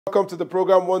Welcome to the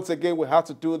program. Once again, we had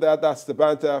to do that. That's the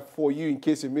banter for you in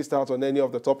case you missed out on any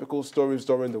of the topical stories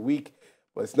during the week.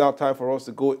 But it's now time for us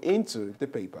to go into the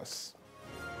papers.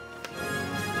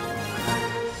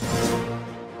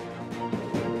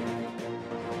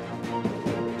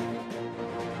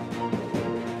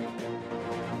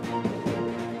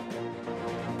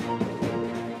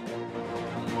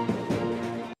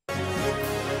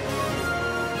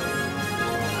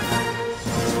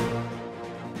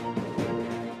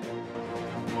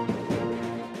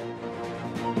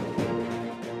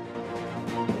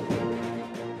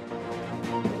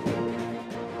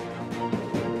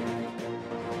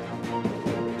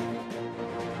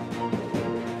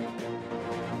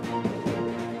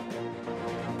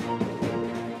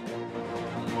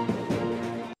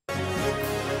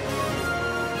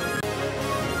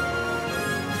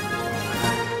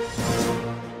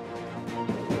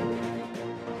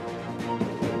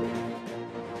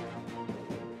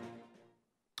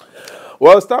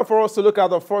 Well, it's time for us to look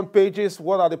at the front pages.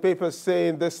 What are the papers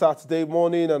saying this Saturday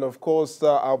morning? And of course,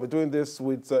 I'll be doing this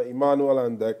with Emmanuel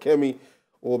and Kemi.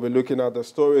 We'll be looking at the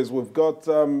stories. We've got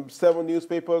 7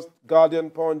 newspapers: Guardian,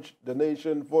 Punch, The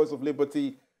Nation, Voice of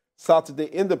Liberty, Saturday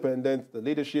Independent, The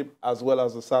Leadership, as well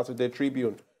as the Saturday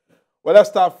Tribune. Well, let's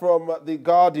start from The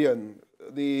Guardian.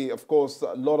 Of course,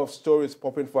 a lot of stories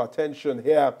popping for attention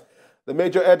here. The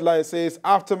major headline says,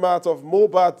 aftermath of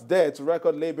Mohbad's death,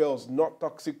 record labels not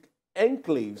toxic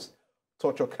enclaves,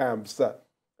 torture camps.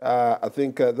 I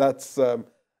think that's, a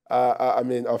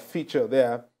feature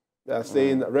there,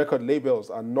 saying record labels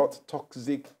are not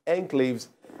toxic enclaves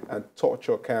and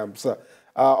torture camps.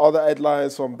 Other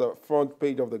headlines from the front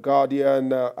page of The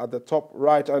Guardian, at the top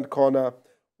right-hand corner,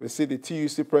 we see the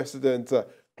TUC president,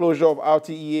 closure of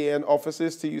RTEAN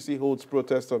offices. TUC holds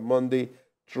protest on Monday,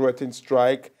 threatened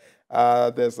strike.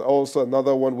 There's also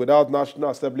another one, without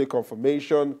National Assembly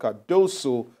confirmation,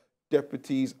 Cardoso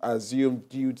deputies assume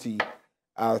duty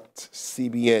at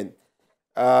CBN.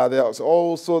 There's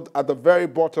also at the very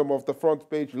bottom of the front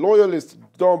page, loyalists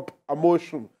dump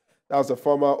emotion. That was the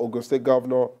former Ogun State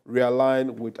governor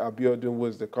realigned with Abiodun, who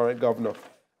is the current governor.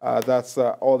 That's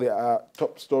all the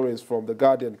top stories from The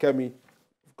Guardian. Kemi,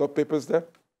 got papers there?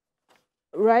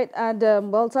 Right, and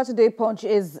well, Saturday Punch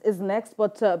is next,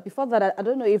 but before that, I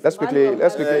don't know if let's quickly.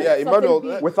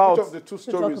 Emmanuel, without which of the two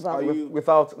stories are you?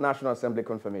 Without National Assembly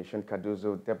confirmation,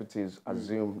 Cardoso deputies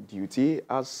assume duty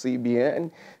as CBN.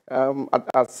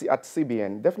 At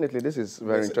CBN, definitely, this is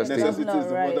very interesting.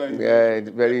 Yeah,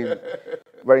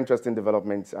 very interesting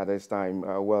developments at this time.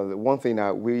 Well, one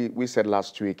thing we said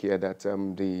last week here that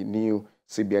the new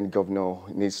CBN governor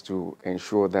needs to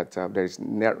ensure that there is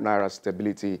naira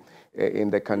stability in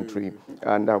the country.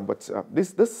 And but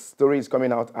this story is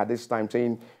coming out at this time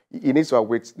saying he needs to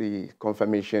await the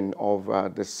confirmation of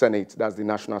the Senate, that's the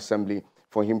National Assembly,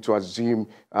 for him to assume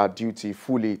duty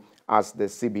fully as the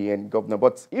CBN governor.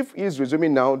 But if he's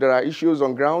resuming now, there are issues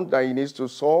on ground that he needs to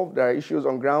solve. There are issues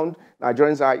on ground.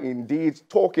 Nigerians are indeed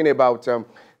talking about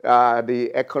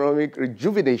the economic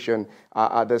rejuvenation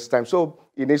at this time. So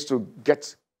he needs to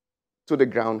get to the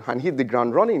ground and hit the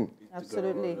ground running.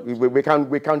 Absolutely. We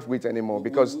can't wait anymore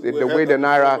because the way the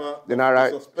naira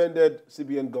suspended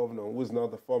CBN governor, who is now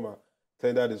the former,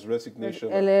 tendered his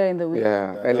resignation earlier in the week.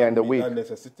 Yeah, earlier in the week. That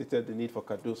necessitated the need for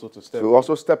Cardoso to step to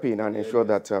also step in and ensure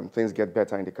that things get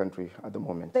better in the country at the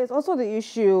moment. There's also the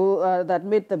issue that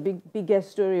made the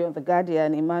biggest story of The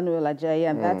Guardian, Emmanuel Ajayi,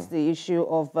 and that's the issue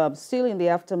of still in the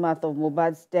aftermath of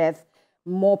Mohbad's death,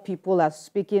 more people are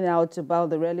speaking out about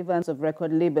the relevance of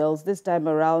record labels. This time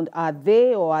around, are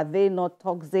they or are they not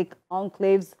toxic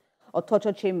enclaves or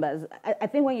torture chambers? I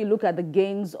think when you look at the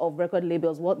gains of record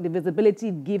labels, what the visibility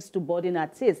it gives to budding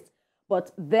artists,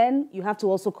 but then you have to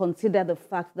also consider the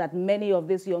fact that many of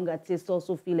these young artists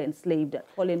also feel enslaved.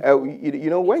 You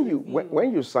know,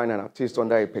 when you sign an artist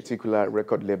under a particular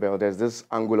record label, there's this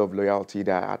angle of loyalty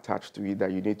that are attached to it,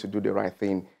 that you need to do the right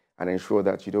thing and ensure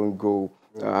that you don't go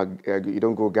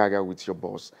gaga with your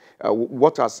boss.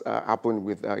 What has happened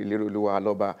with Iliroluwa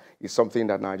Aloba is something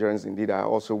that Nigerians indeed are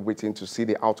also waiting to see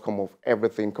the outcome of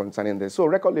everything concerning this. So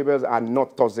record labels are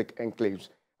not toxic enclaves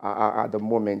at the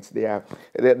moment. They are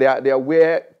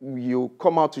where you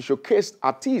come out to showcase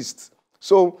artists.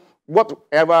 So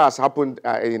whatever has happened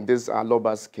in this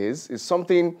Aloba's case is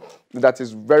something that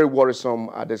is very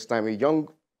worrisome at this time. A young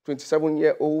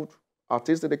 27-year-old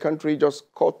artist in the country just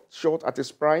cut short at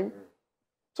his prime.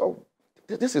 So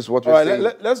this is what we're saying.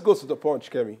 Let's go to the Punch,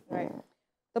 Kemi. Right.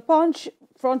 The Punch,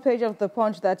 front page of the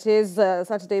Punch, that is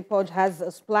Saturday Punch, has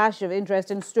a splash of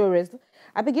interesting stories.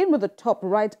 I begin with the top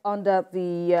right under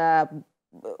the,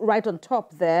 right on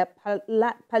top there,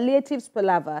 palliatives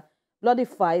palaver Bloody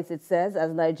fights, it says, as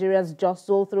Nigerians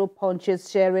jostle through punches,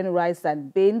 sharing rice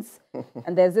and beans.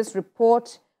 And there's this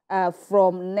report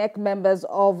from NEC members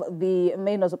of the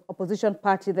main opposition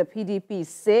party, the PDP,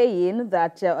 saying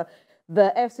that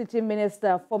the FCT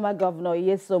minister, former Governor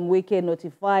Nyesom Wike,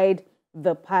 notified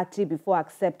the party before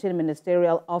accepting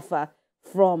ministerial offer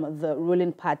from the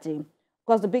ruling party. Of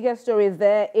course, the biggest story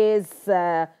there is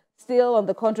still on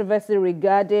the controversy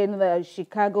regarding the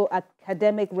Chicago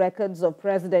academic records of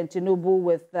President Tinubu,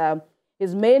 with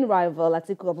his main rival,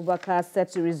 Atiku Abubakar, set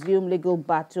to resume legal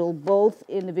battle. Both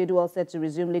individuals set to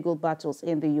resume legal battles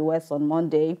in the U.S. on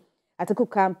Monday.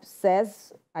 Atiku camp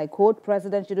says, I quote,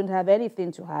 "President shouldn't have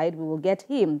anything to hide. We will get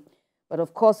him." But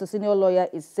of course, the senior lawyer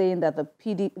is saying that the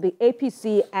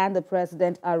APC and the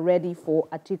president are ready for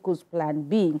Atiku's plan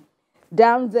B.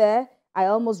 Down there, I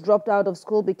almost dropped out of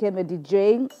school, became a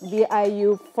DJ,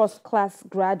 BIU first-class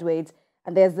graduate.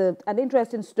 And there's an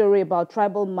interesting story about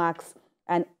tribal marks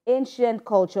and ancient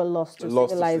culture lost to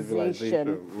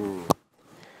civilization.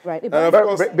 Right.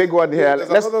 Big one here.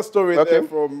 There's another story there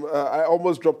from, I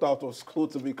almost dropped out of school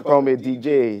to become a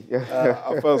DJ.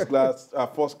 a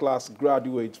first-class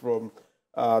graduate from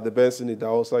the Benson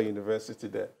Idahosa University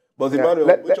there. But Emmanuel,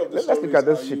 which of the let's look at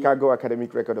this Chicago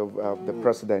academic record of the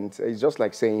president. It's just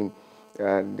like saying,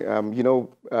 you know,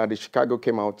 the Chicago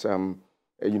came out,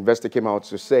 university came out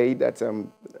to say that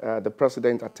the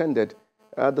president attended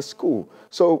the school.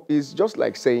 So it's just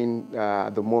like saying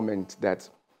at the moment that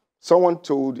someone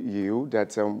told you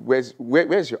that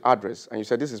where's your address, and you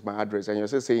said this is my address, and you're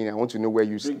just saying I want to know where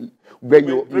you bring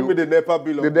me the NEPA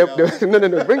bill. No,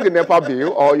 bring the NEPA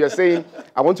bill, or you're saying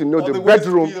I want to know the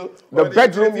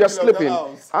bedroom you're sleeping,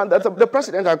 and that the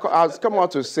president has come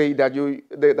out to say that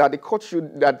the court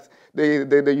should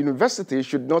the university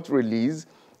should not release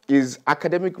his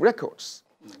academic records.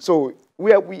 So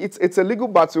it's a legal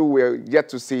battle. We're yet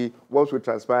to see what will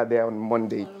transpire there on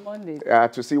Monday.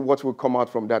 To see what will come out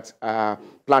from that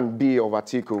plan B of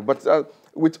Atiku. But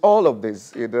with all of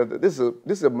this, this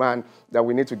is a man that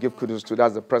we need to give kudos to.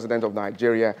 That's the president of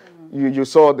Nigeria. You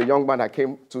saw the young man that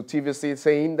came to TVC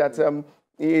saying that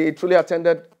he truly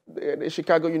attended the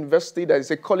Chicago University, that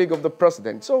is a colleague of the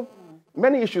president. So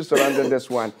many issues surrounding this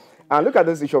one. And look at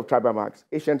this issue of tribal marks,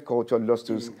 ancient culture lost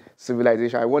to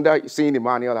civilization. I wonder, seeing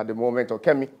Emmanuel at the moment, or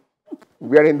Kemi,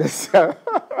 wearing this, the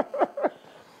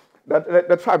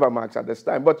tribal marks at this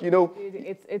time. But, you know,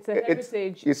 it's a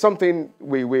heritage. It's something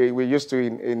we used to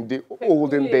in the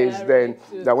olden days then,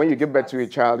 that when you give birth to a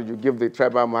child, you give the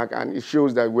tribal mark, and it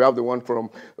shows that we have the one from,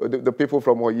 the people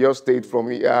from Oyo State, from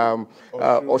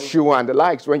Oshu and the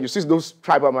likes. When you see those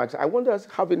tribal marks, I wonder,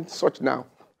 having such now,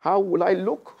 how will I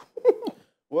look?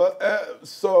 Well,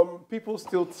 some people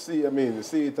still see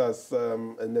it as a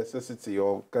necessity,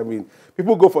 or,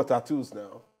 people go for tattoos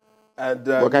now. And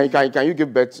well, can you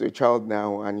give birth to a child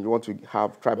now and you want to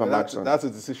have tribal marks on? That's a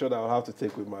decision I'll have to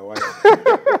take with my wife.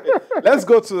 Let's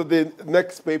go to the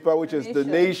next paper, which is The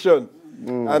Nation.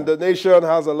 And The Nation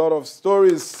has a lot of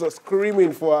stories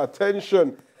screaming for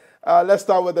attention. Let's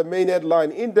start with the main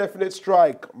headline. Indefinite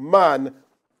strike, man,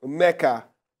 Mecca,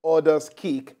 orders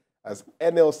kick as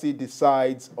NLC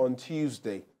decides on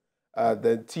Tuesday.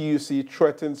 The TUC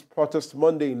threatens protest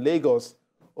Monday in Lagos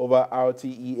over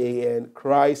RTEAN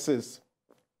crisis.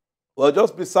 Well,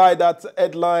 just beside that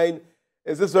headline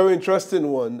is this very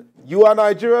interesting one. You are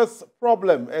Nigeria's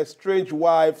problem. Estranged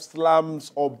wife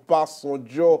slams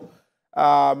Obasanjo.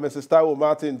 Mrs. Taiwo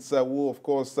Martins, who of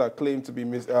course claimed to be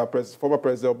former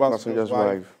President Obasanjo's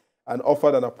wife, and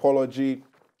offered an apology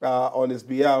on his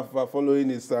behalf following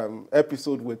his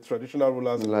episode with traditional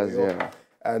rulers.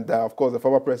 And of course, the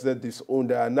former president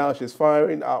disowned her, and now she's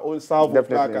firing her own salvo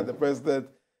back at the president.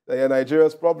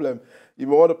 Nigeria's problem. You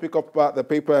may want to pick up the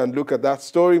paper and look at that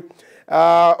story.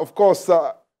 Of course,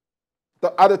 at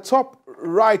the top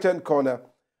right-hand corner,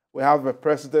 we have the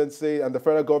presidency and the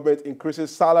federal government increases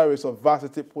salaries of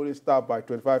varsity police staff by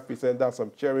 25%. That's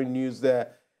some cheering news there.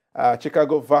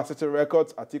 Chicago varsity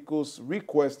records, Atiku's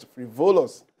request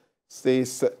frivolous,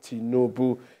 says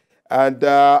Tinubu. And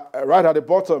right at the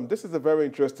bottom, this is a very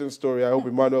interesting story. I hope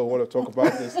Emmanuel will want to talk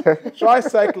about this.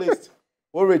 Tricyclist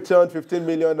will return 15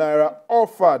 million naira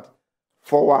offered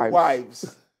for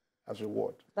wives as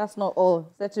reward. That's not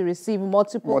all. Set to receive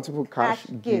multiple cash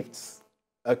gifts.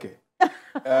 Okay.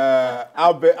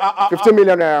 15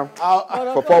 million naira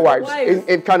for 4 wives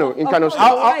in Kano.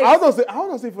 How does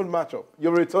it even match up?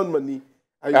 Your return money.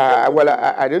 Well,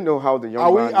 I don't know how the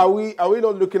young man. Are we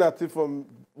not looking at it from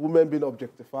women being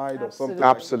objectified or something?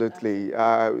 Absolutely,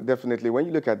 definitely. When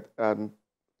you look at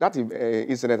that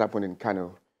incident happened in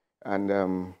Kano,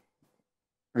 and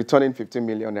returning 15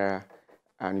 million naira,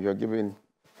 and you're giving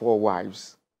 4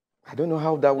 wives. I don't know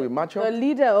how that will match up. The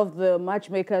leader of the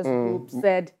matchmakers group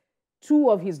said 2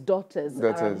 of his daughters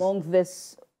are among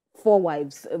these 4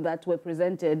 wives that were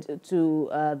presented to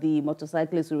the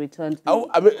motorcyclists who returned.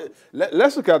 I mean,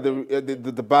 let's look at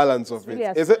the balance of really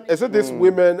it. Is it these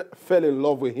women fell in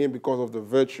love with him because of the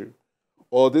virtue,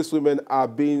 or these women are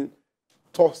being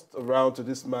tossed around to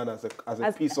this man as a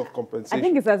piece of compensation? I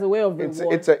think it's as a way of reward. I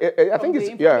think it's,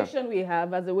 the information we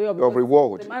have as a way of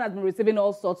reward. The man has been receiving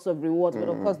all sorts of rewards, but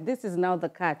of course, this is now the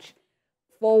catch.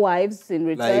 4 wives in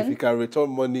return. Like if you can return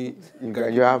money,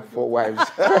 you have 4 wives.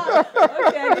 Okay,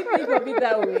 I didn't think of it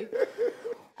that way.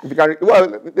 Well,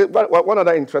 one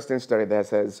other interesting story there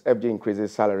says FG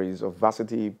increases salaries of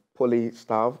varsity poly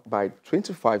staff by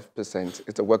 25%.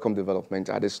 It's a welcome development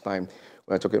at this time.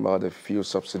 We're talking about the fuel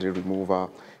subsidy removal,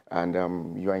 and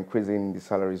you are increasing the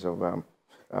salaries of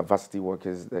varsity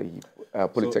workers, the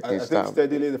polytechnic staff. I think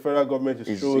steadily the federal government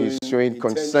is showing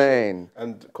concern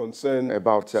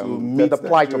about the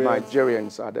plight of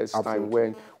Nigerians at this time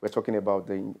when we're talking about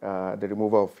the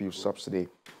removal of fuel subsidy.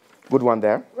 Good one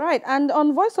there. Right, and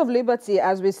on Voice of Liberty,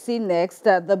 as we see next,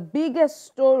 the biggest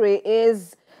story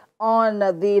is on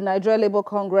the Nigeria Labour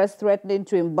Congress threatening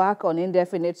to embark on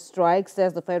indefinite strike,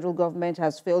 says the federal government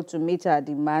has failed to meet our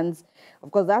demands.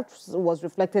 Of course, that was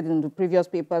reflected in the previous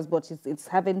papers, but it's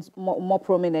having more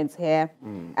prominence here.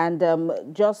 And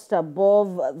just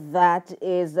above that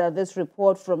is this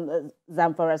report from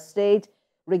Zamfara State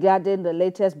regarding the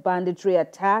latest banditry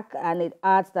attack, and it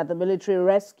adds that the military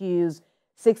rescues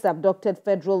 6 abducted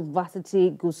federal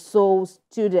varsity Gusau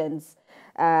students.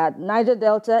 Niger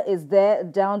Delta is there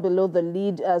down below the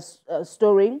lead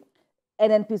story.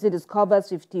 NNPC discovers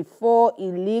 54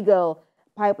 illegal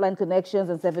pipeline connections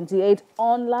and 78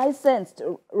 unlicensed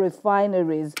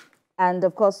refineries. And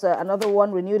of course, another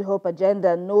one, renewed hope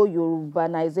agenda, no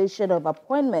urbanization of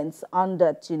appointments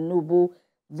under Tinubu.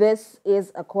 This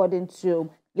is according to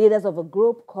leaders of a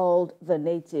group called the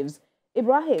Natives.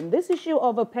 Ibrahim, this issue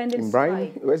of a pending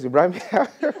strike. Where's Ibrahim?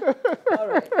 All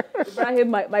right. Ibrahim,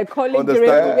 my colleague during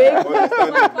the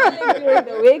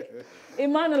week.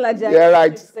 Emmanuel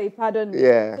Ajayi, say, pardon me.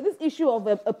 Yeah. So this issue of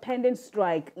a pending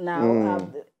strike now,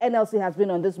 NLC has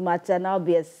been on this matter. Now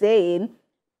they're saying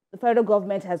the federal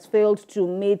government has failed to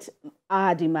meet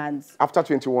our demands. After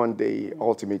 21-day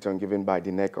ultimatum given by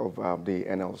the neck of the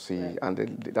NLC, and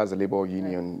that's the labor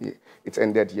union, it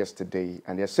ended yesterday.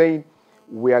 And they're saying,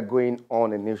 we are going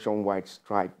on a nationwide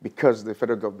strike because the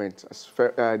federal government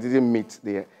didn't meet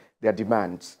their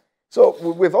demands. So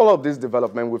with all of this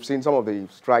development, we've seen some of the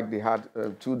strike. They had a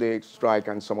 2-day strike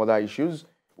and some other issues.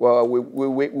 Well, we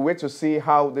wait to see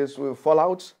how this will fall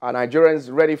out. Are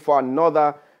Nigerians ready for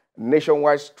another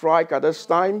nationwide strike at this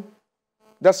time?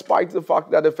 Despite the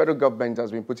fact that the federal government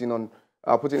has been putting in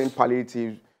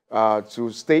palliative to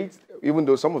states, even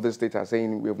though some of the states are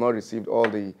saying we have not received all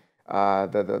the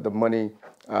money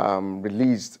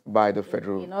released by the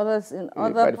federal parts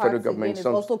government. It's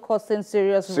also causing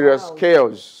serious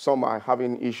chaos. Some are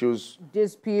having issues,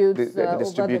 disputes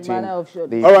over the manner of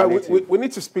all right, we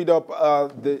need to speed up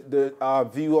the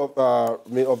view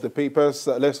of the papers.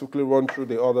 Let's quickly run through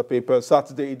the other papers.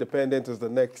 Saturday Independent is the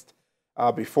next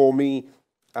before me.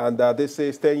 And this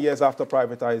says 10 years after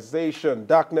privatization,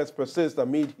 darkness persists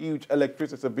amid huge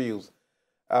electricity bills.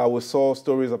 We saw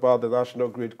stories about the national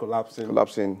grid collapsing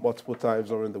multiple times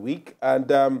during the week. And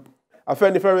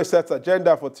Afenifere sets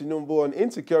agenda for Tinubu on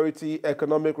insecurity,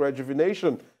 economic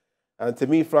rejuvenation. And to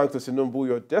me, Frank, to Tinubu,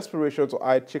 your desperation to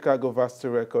hide Chicago varsity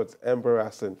records,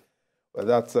 embarrassing. Well,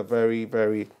 that's a very,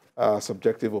 very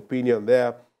subjective opinion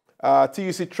there.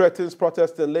 TUC threatens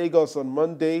protest in Lagos on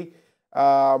Monday.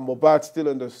 Mohbad still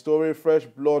in the story. Fresh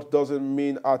blood doesn't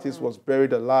mean artist was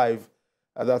buried alive.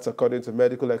 And that's according to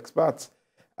medical experts.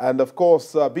 And of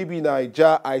course, Bibi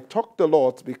Naija, I talked a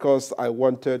lot because I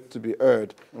wanted to be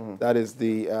heard. That is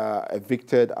the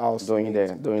evicted house. Doing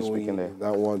speaking there.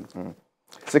 That one.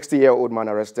 60-year-old man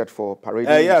arrested for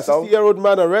parading himself. 60-year-old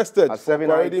man arrested for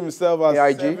parading himself as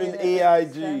AIG. 7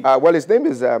 AIG. Well, his name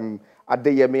is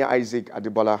Adeyemi Isaac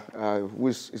Adebola, who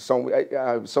is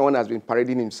someone has been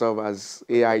parading himself as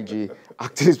AIG,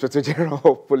 Acting Inspector General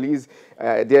of Police,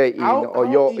 there in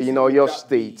Oyo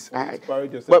State.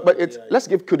 But let's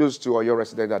give kudos to Oyo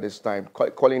resident at this time,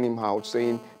 calling him out,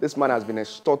 saying this man has been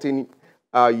extorting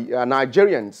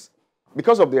Nigerians.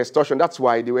 Because of the extortion, that's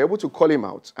why they were able to call him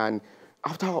out. And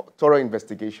after thorough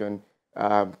investigation,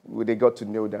 they got to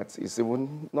know that he's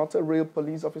even not a real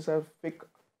police officer, fake.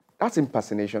 That's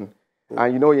impersonation.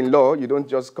 And you know, in law, you don't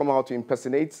just come out to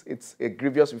impersonate. It's a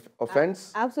grievous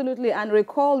offense. Absolutely. And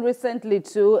recall recently,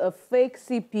 too, a fake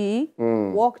CP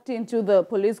walked into the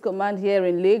police command here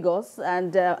in Lagos.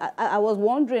 And I was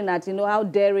wondering at, how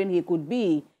daring he could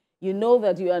be. You know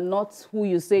that you are not who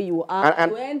you say you are.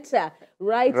 And you enter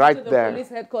right into the police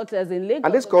headquarters in Lagos.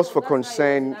 And this calls for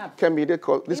concern, Kemi,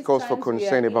 this calls for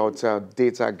concern about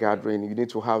data gathering. You need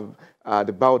to have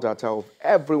the biodata of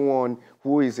everyone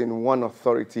who is in one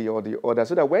authority or the other,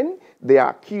 so that when they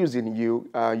are accusing you,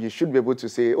 you should be able to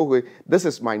say, okay, this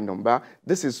is my number,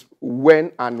 this is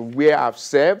when and where I've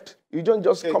served. You don't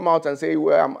just come out and say,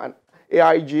 well, I'm an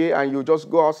AIG, and you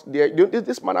just go out there.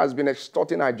 This man has been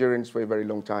extorting Nigerians for a very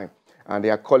long time, and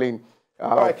they are calling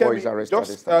for his arrest at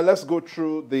this time. Let's go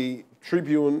through the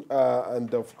Tribune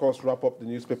and, of course, wrap up the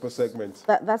newspaper segment.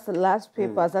 That's the last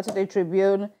paper, Saturday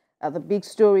Tribune. The big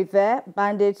story there: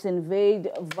 bandits invade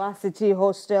varsity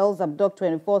hostels, abduct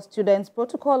 24 students.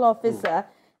 Protocol officer,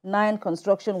 9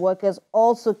 construction workers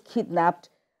also kidnapped.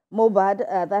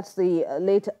 Mohbad, that's the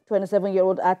late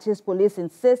 27-year-old artist. Police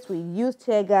insist we used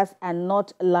tear gas and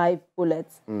not live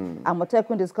bullets.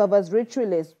 Amotekun discovers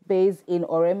ritualist based in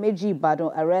Oremeji, Ibadan,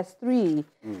 arrests 3.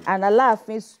 And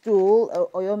Alaafin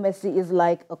stool, Oyo Messi is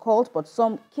like a cult, but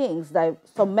some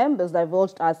members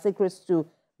divulged our secrets to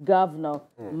Governor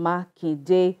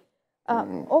Makinde.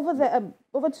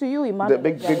 Over to you, Emmanuel.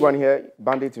 The big one here: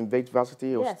 bandits invade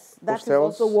varsity hostels. Yes, that is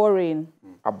also worrying.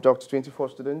 Abduct 24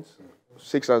 students.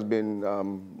 6 has been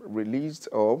released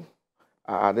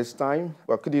at this time.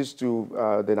 Well, kudos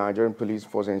to the Nigerian police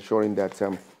for ensuring that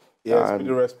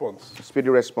speedy response. Speedy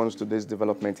response to this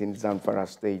development in Zamfara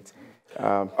State.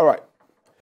 All right.